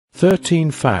13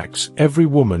 facts every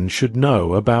woman should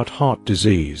know about heart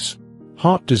disease.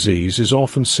 Heart disease is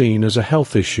often seen as a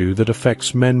health issue that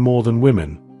affects men more than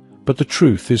women, but the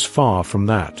truth is far from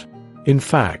that. In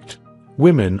fact,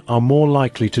 women are more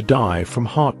likely to die from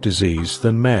heart disease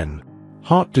than men.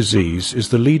 Heart disease is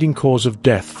the leading cause of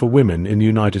death for women in the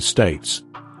United States,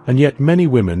 and yet many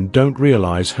women don't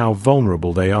realize how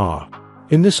vulnerable they are.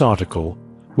 In this article,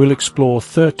 we'll explore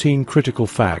 13 critical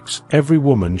facts every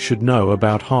woman should know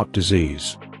about heart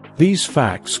disease. These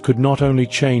facts could not only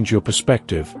change your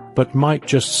perspective, but might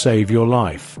just save your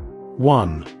life.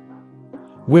 1.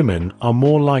 Women are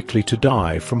more likely to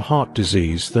die from heart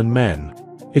disease than men.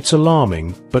 It's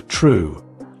alarming, but true.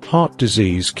 Heart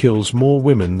disease kills more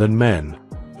women than men.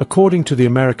 According to the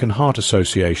American Heart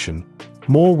Association,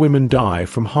 more women die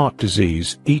from heart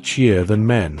disease each year than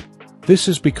men. This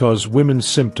is because women's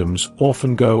symptoms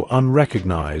often go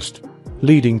unrecognized,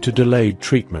 leading to delayed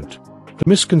treatment. The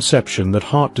misconception that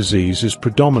heart disease is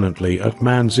predominantly a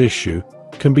man's issue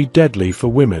can be deadly for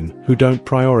women who don't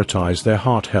prioritize their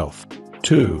heart health.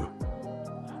 2.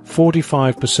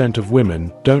 45% of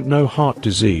women don't know heart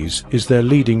disease is their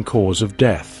leading cause of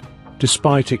death.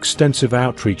 Despite extensive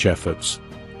outreach efforts,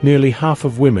 nearly half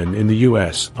of women in the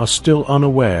US are still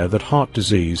unaware that heart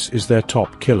disease is their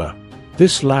top killer.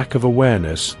 This lack of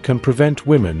awareness can prevent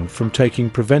women from taking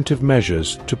preventive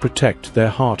measures to protect their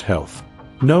heart health.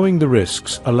 Knowing the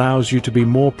risks allows you to be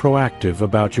more proactive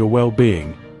about your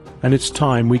well-being, and it's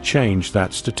time we change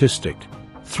that statistic.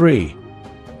 3.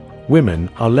 Women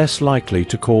are less likely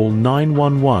to call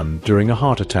 911 during a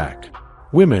heart attack.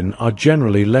 Women are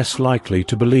generally less likely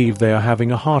to believe they are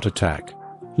having a heart attack,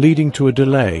 leading to a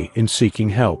delay in seeking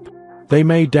help. They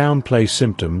may downplay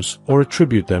symptoms or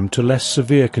attribute them to less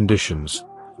severe conditions,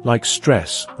 like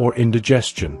stress or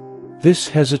indigestion. This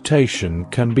hesitation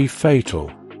can be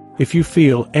fatal. If you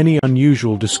feel any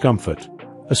unusual discomfort,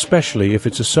 especially if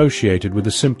it's associated with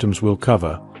the symptoms we'll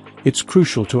cover, it's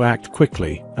crucial to act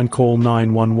quickly and call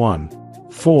 911.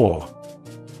 4.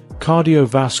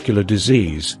 Cardiovascular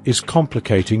disease is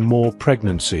complicating more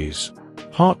pregnancies.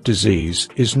 Heart disease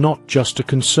is not just a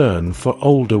concern for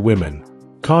older women.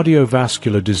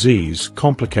 Cardiovascular disease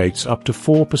complicates up to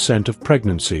 4% of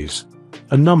pregnancies,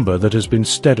 a number that has been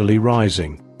steadily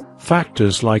rising.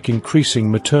 Factors like increasing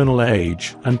maternal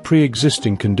age and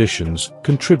pre-existing conditions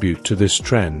contribute to this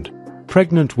trend.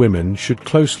 Pregnant women should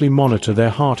closely monitor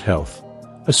their heart health,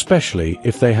 especially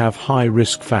if they have high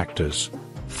risk factors.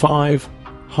 5.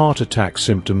 Heart attack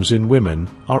symptoms in women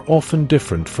are often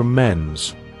different from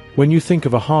men's. When you think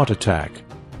of a heart attack,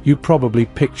 you probably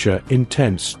picture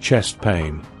intense chest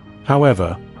pain.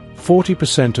 However,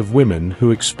 40% of women who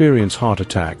experience heart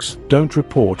attacks don't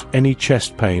report any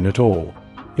chest pain at all.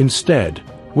 Instead,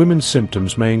 women's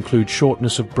symptoms may include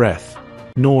shortness of breath,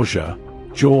 nausea,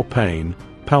 jaw pain,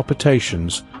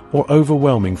 palpitations, or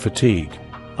overwhelming fatigue.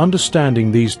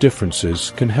 Understanding these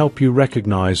differences can help you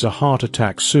recognize a heart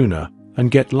attack sooner and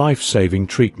get life-saving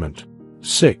treatment.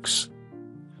 6.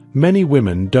 Many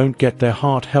women don't get their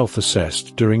heart health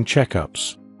assessed during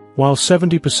checkups. While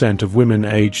 70% of women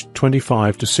aged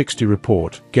 25 to 60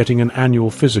 report getting an annual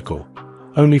physical,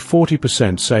 only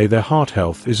 40% say their heart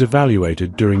health is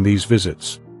evaluated during these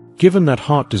visits. Given that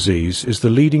heart disease is the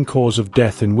leading cause of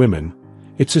death in women,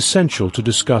 it's essential to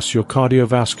discuss your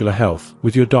cardiovascular health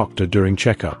with your doctor during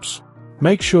checkups.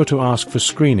 Make sure to ask for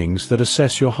screenings that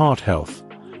assess your heart health,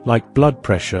 like blood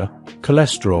pressure,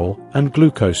 cholesterol, and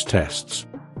glucose tests.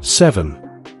 7.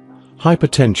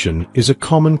 Hypertension is a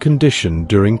common condition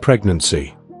during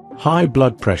pregnancy. High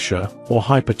blood pressure, or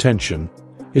hypertension,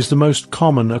 is the most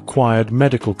common acquired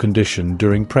medical condition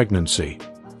during pregnancy.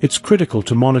 It's critical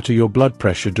to monitor your blood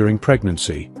pressure during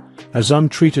pregnancy, as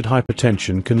untreated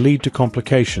hypertension can lead to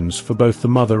complications for both the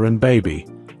mother and baby,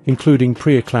 including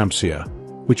pre-eclampsia,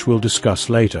 which we'll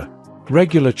discuss later.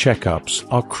 Regular checkups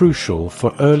are crucial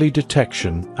for early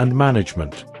detection and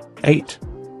management. 8.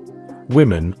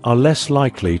 Women are less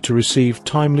likely to receive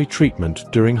timely treatment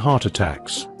during heart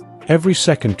attacks. Every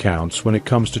second counts when it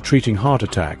comes to treating heart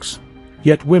attacks,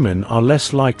 yet women are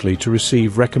less likely to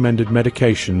receive recommended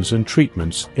medications and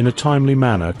treatments in a timely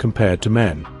manner compared to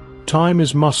men. Time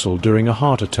is muscle during a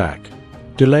heart attack.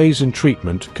 Delays in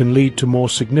treatment can lead to more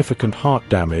significant heart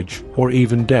damage or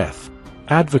even death.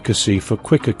 Advocacy for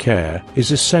quicker care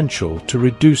is essential to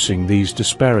reducing these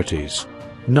disparities.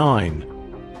 9.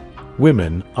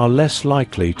 Women are less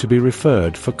likely to be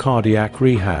referred for cardiac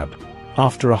rehab.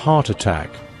 After a heart attack,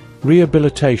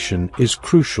 rehabilitation is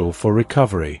crucial for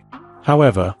recovery.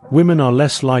 However, women are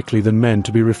less likely than men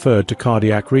to be referred to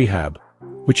cardiac rehab,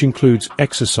 which includes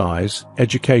exercise,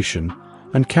 education,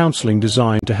 and counseling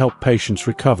designed to help patients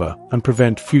recover and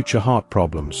prevent future heart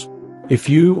problems. If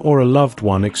you or a loved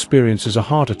one experiences a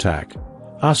heart attack,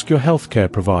 ask your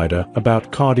healthcare provider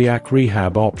about cardiac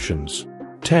rehab options.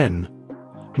 10.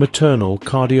 Maternal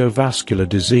cardiovascular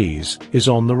disease is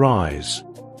on the rise.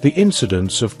 The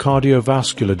incidence of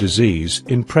cardiovascular disease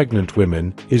in pregnant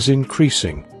women is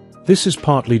increasing. This is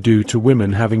partly due to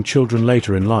women having children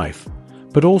later in life,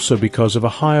 but also because of a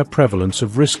higher prevalence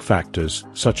of risk factors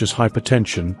such as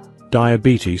hypertension,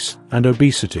 diabetes, and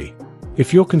obesity.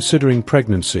 If you're considering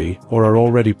pregnancy or are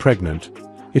already pregnant,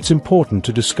 it's important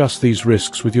to discuss these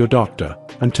risks with your doctor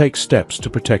and take steps to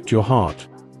protect your heart.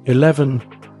 11.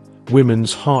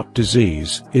 Women's heart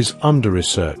disease is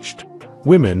under-researched.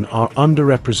 Women are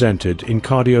underrepresented in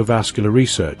cardiovascular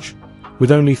research,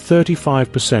 with only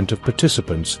 35% of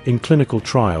participants in clinical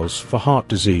trials for heart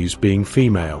disease being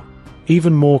female.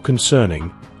 Even more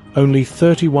concerning, only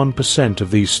 31%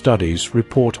 of these studies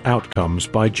report outcomes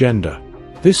by gender.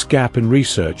 This gap in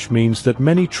research means that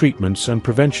many treatments and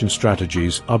prevention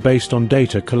strategies are based on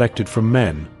data collected from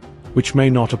men, which may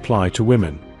not apply to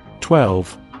women.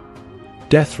 12.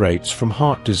 Death rates from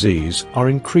heart disease are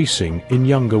increasing in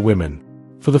younger women.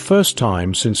 For the first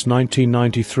time since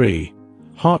 1993,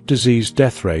 heart disease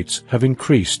death rates have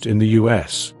increased in the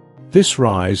US. This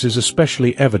rise is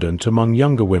especially evident among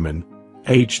younger women,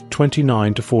 aged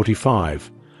 29 to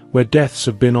 45, where deaths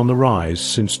have been on the rise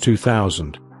since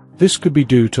 2000. This could be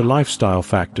due to lifestyle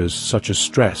factors such as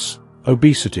stress,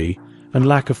 obesity, and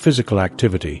lack of physical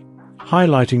activity,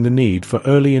 highlighting the need for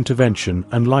early intervention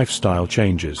and lifestyle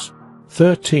changes.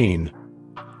 13.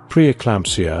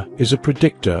 Pre-eclampsia is a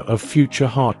predictor of future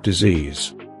heart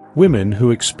disease. Women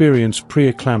who experience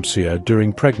pre-eclampsia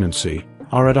during pregnancy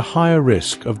are at a higher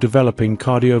risk of developing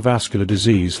cardiovascular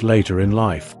disease later in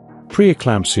life.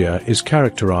 Pre-eclampsia is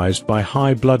characterized by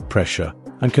high blood pressure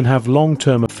and can have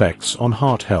long-term effects on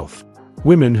heart health.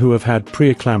 Women who have had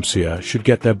pre-eclampsia should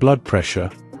get their blood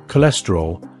pressure,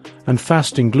 cholesterol, and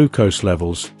fasting glucose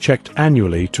levels checked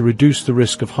annually to reduce the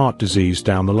risk of heart disease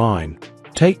down the line.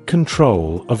 Take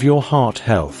control of your heart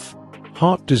health.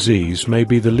 Heart disease may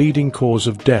be the leading cause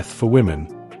of death for women,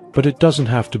 but it doesn't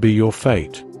have to be your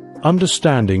fate.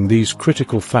 Understanding these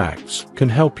critical facts can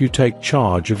help you take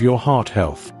charge of your heart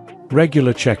health.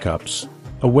 Regular checkups,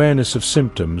 awareness of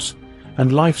symptoms,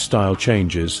 and lifestyle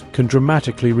changes can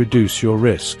dramatically reduce your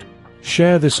risk.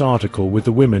 Share this article with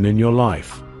the women in your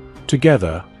life.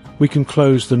 Together, we can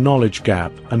close the knowledge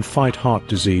gap and fight heart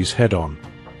disease head-on.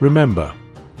 Remember,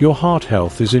 your heart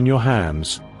health is in your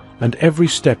hands, and every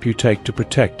step you take to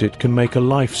protect it can make a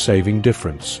life-saving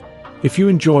difference. If you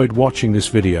enjoyed watching this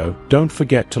video, don't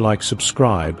forget to like,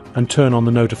 subscribe, and turn on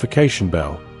the notification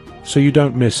bell, so you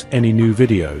don't miss any new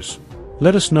videos.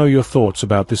 Let us know your thoughts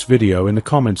about this video in the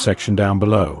comment section down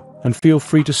below, and feel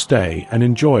free to stay and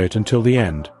enjoy it until the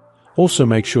end. Also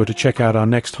make sure to check out our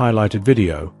next highlighted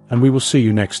video, and we will see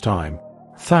you next time.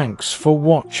 Thanks for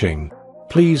watching.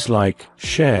 Please like,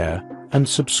 share, and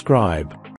subscribe.